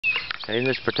In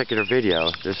this particular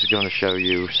video, this is going to show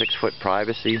you 6-foot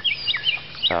privacy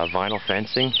vinyl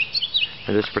fencing.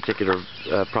 And this particular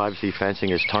privacy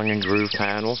fencing is tongue and groove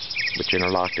panels which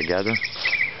interlock together.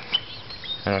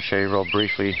 And I'll show you real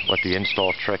briefly what the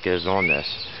install trick is on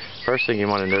this. First thing you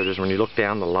want to notice when you look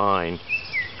down the line,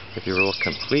 if you look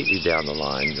completely down the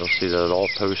line, you'll see that all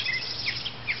posts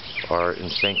are in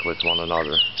sync with one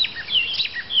another.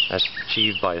 That's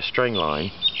achieved by a string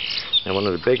line. And one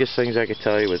of the biggest things I could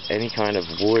tell you with any kind of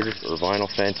wood or vinyl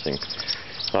fencing,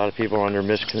 a lot of people are under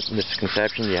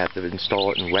misconception you have to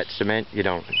install it in wet cement. You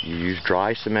don't. You use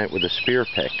dry cement with a spear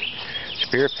pick.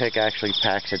 Spear pick actually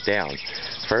packs it down.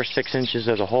 First 6 inches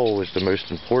of the hole is the most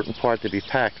important part to be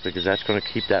packed because that's going to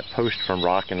keep that post from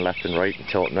rocking left and right and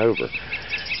tilting over.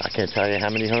 I can't tell you how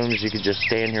many homes you could just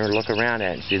stand here and look around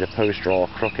at and see the posts are all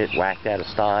crooked, whacked out of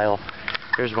style.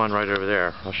 Here's one right over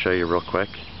there. I'll show you real quick.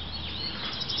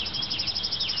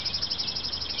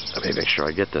 Let me make sure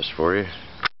I get this for you.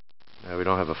 No, we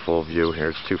don't have a full view here.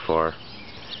 It's too far.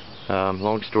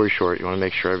 Long story short, you want to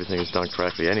make sure everything is done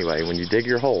correctly. Anyway, when you dig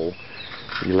your hole,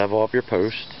 you level up your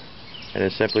post, and then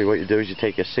simply what you do is you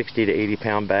take a 60 to 80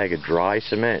 pound bag of dry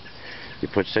cement. You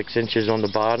put 6 inches on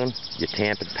the bottom, you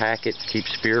tamp and pack it, keep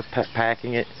spear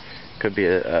packing it. Could be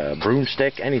a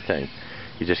broomstick, anything.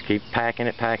 You just keep packing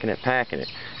it, packing it, packing it.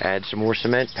 Add some more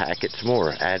cement, pack it some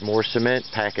more. Add more cement,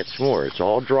 pack it some more. It's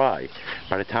all dry.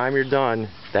 By the time you're done,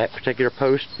 that particular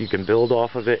post, you can build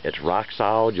off of it. It's rock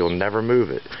solid. You'll never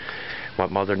move it. What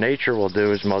Mother Nature will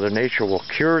do is Mother Nature will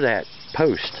cure that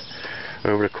post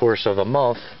over the course of a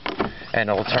month, and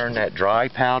it'll turn that dry,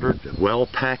 powdered,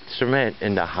 well-packed cement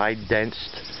into high-dense,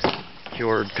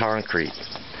 cured concrete.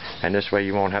 And this way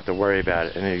you won't have to worry about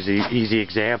it. An easy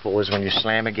example is when you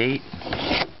slam a gate.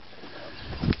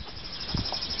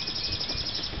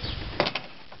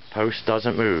 Post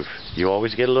doesn't move. You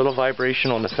always get a little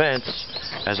vibration on the fence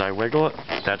as I wiggle it.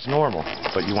 That's normal.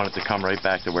 But you want it to come right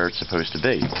back to where it's supposed to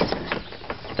be.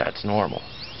 That's normal.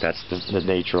 That's the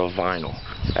nature of vinyl.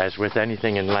 As with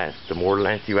anything in length, the more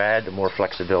length you add, the more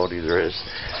flexibility there is.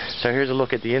 So here's a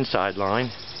look at the inside line.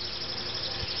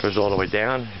 Goes all the way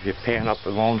down. If you pan up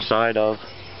alongside of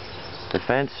the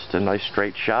fence, it's a nice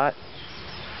straight shot.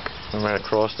 And right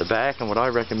across the back, and what I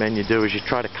recommend you do is you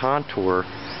try to contour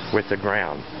with the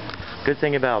ground. Good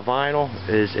thing about vinyl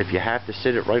is if you have to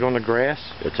sit it right on the grass,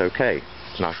 it's okay.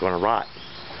 It's not going to rot.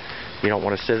 You don't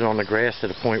want to sit it on the grass to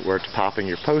the point where it's popping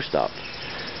your post up.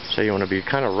 So you want to be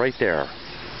kind of right there.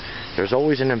 There's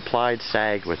always an implied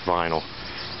sag with vinyl.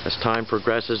 As time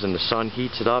progresses and the sun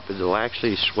heats it up, it will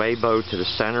actually sway bow to the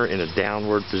center in a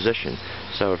downward position.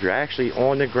 So if you're actually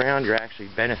on the ground, you're actually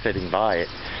benefiting by it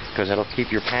because it'll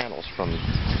keep your panels from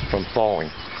falling.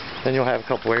 Then you'll have a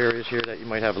couple areas here that you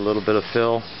might have a little bit of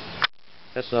fill.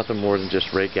 That's nothing more than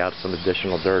just rake out some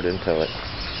additional dirt into it.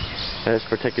 This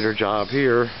particular job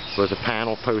here was a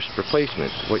panel post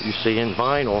replacement. What you see in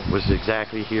vinyl was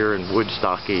exactly here in wood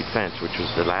stockade fence, which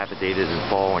was dilapidated and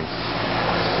falling.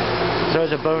 So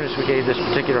as a bonus, we gave this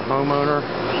particular homeowner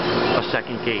a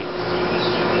second gate,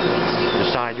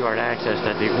 the side yard access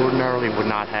that they ordinarily would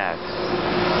not have.